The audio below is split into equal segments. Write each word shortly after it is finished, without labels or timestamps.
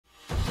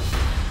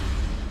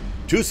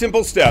2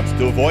 simple steps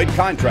to avoid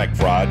contract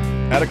fraud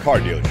at a car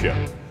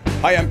dealership.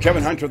 Hi, I'm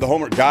Kevin Hunter, the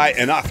Homework Guy,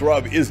 and author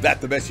of Is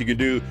That the Best You Can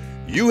Do?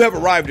 You have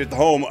arrived at the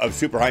home of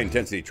super high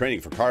intensity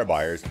training for car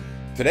buyers.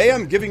 Today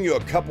I'm giving you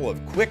a couple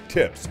of quick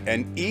tips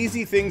and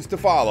easy things to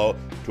follow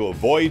to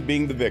avoid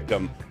being the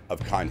victim of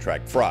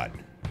contract fraud.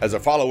 As our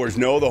followers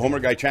know, the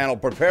Homework Guy channel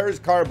prepares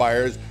car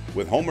buyers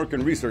with homework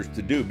and research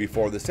to do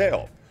before the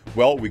sale.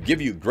 Well, we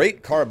give you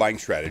great car buying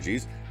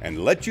strategies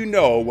and let you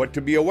know what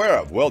to be aware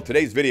of. Well,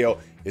 today's video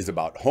is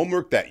about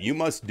homework that you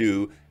must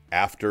do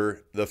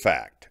after the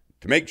fact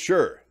to make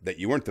sure that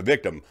you weren't the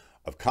victim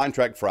of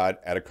contract fraud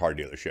at a car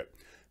dealership.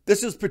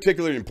 This is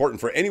particularly important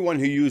for anyone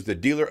who used a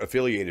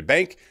dealer-affiliated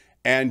bank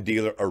and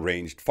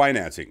dealer-arranged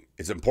financing.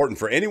 It's important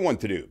for anyone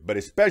to do, but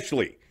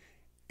especially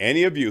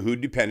any of you who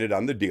depended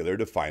on the dealer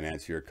to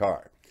finance your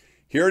car.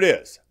 Here it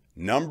is.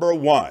 Number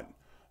 1,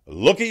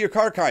 look at your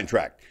car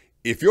contract.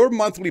 If your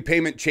monthly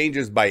payment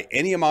changes by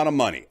any amount of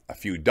money, a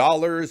few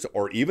dollars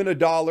or even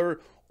 $1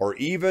 or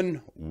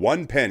even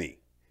 1 penny,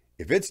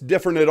 if it's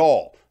different at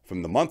all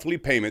from the monthly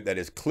payment that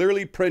is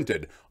clearly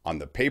printed on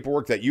the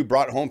paperwork that you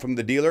brought home from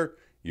the dealer,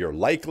 you're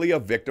likely a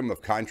victim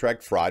of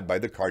contract fraud by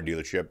the car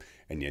dealership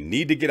and you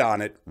need to get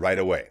on it right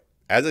away.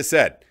 As I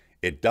said,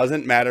 it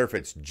doesn't matter if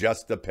it's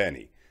just a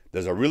penny.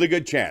 There's a really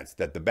good chance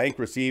that the bank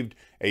received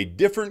a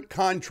different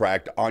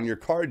contract on your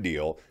car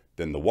deal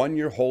than the one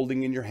you're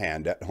holding in your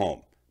hand at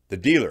home. The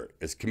dealer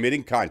is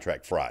committing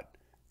contract fraud.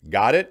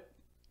 Got it?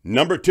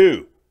 Number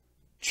 2,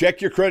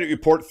 check your credit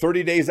report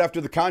 30 days after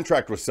the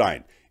contract was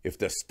signed. If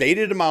the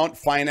stated amount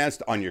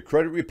financed on your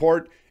credit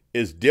report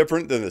is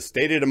different than the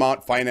stated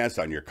amount financed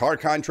on your car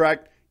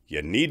contract,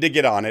 you need to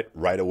get on it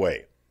right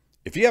away.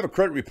 If you have a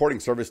credit reporting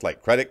service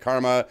like Credit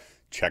Karma,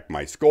 Check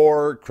My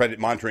Score, Credit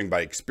Monitoring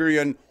by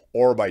Experian,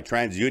 or by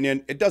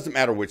TransUnion, it doesn't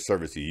matter which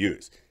service you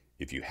use.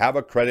 If you have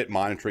a credit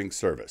monitoring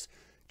service,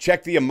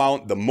 check the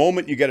amount the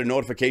moment you get a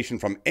notification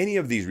from any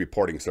of these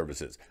reporting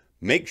services.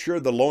 Make sure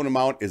the loan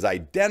amount is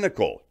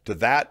identical to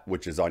that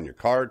which is on your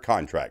car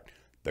contract,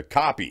 the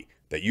copy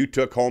that you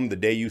took home the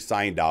day you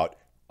signed out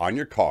on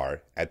your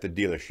car at the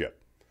dealership.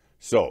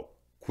 So,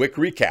 quick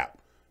recap.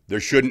 There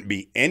shouldn't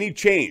be any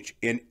change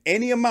in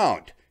any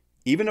amount,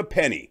 even a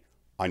penny,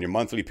 on your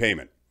monthly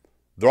payment.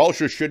 There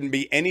also shouldn't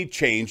be any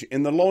change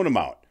in the loan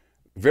amount.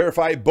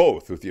 Verify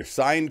both with your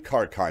signed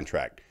car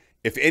contract.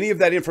 If any of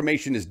that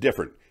information is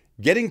different,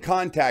 get in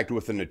contact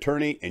with an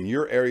attorney in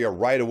your area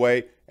right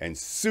away and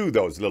sue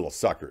those little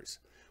suckers.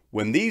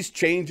 When these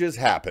changes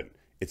happen,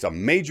 it's a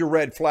major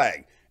red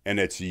flag, and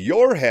it's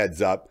your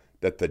heads up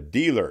that the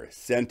dealer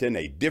sent in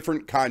a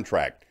different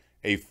contract,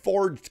 a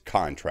forged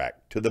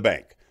contract to the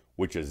bank,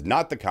 which is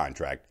not the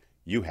contract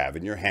you have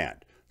in your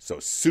hand. So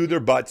sue their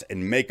butts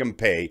and make them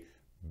pay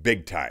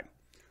big time.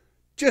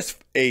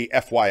 Just a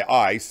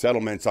FYI,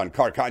 settlements on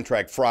car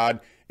contract fraud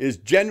is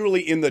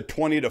generally in the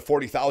 $20,000 to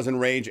 $40,000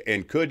 range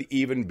and could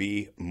even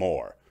be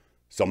more.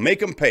 So make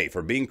them pay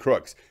for being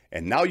crooks,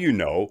 and now you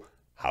know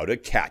how to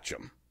catch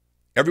them.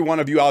 Every one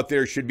of you out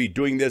there should be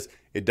doing this.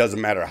 It doesn't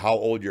matter how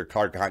old your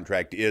car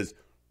contract is.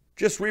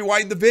 Just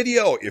rewind the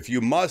video if you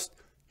must.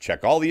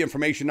 Check all the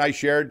information I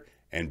shared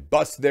and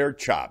bust their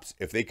chops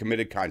if they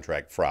committed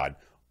contract fraud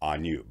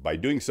on you. By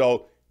doing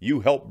so, you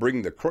help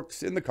bring the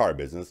crooks in the car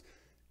business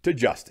to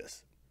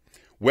justice.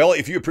 Well,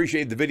 if you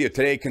appreciated the video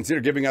today, consider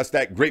giving us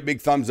that great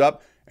big thumbs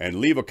up and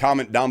leave a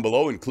comment down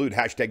below. Include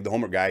hashtag the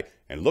Homework Guy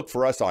and look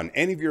for us on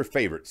any of your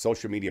favorite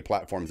social media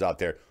platforms out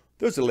there.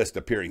 There's a list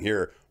appearing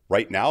here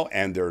right now,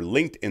 and they're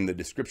linked in the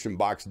description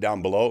box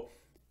down below.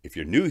 If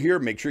you're new here,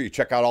 make sure you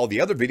check out all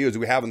the other videos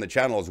we have on the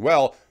channel as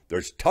well.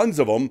 There's tons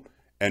of them,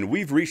 and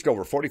we've reached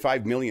over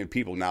 45 million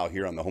people now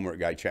here on the Homework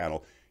Guy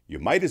channel. You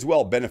might as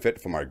well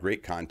benefit from our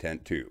great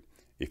content too.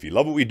 If you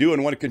love what we do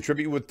and want to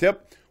contribute with a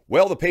tip,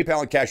 well, the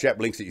PayPal and Cash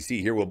App links that you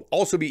see here will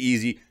also be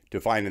easy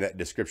to find in that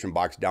description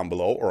box down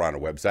below or on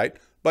our website.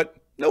 But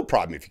no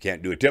problem if you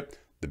can't do a tip.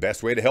 The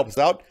best way to help us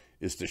out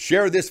is to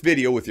share this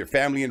video with your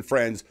family and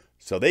friends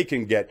so they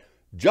can get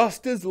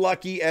just as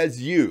lucky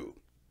as you.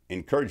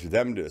 Encourage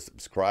them to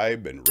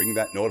subscribe and ring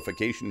that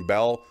notification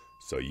bell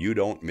so you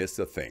don't miss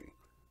a thing.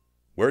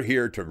 We're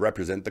here to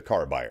represent the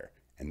car buyer,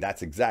 and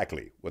that's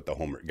exactly what the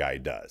Homework Guy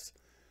does.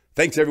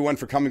 Thanks everyone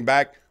for coming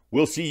back.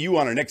 We'll see you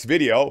on our next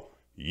video.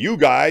 You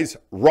guys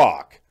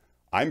rock.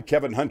 I'm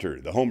Kevin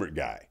Hunter, the Homework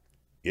Guy.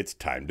 It's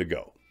time to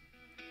go.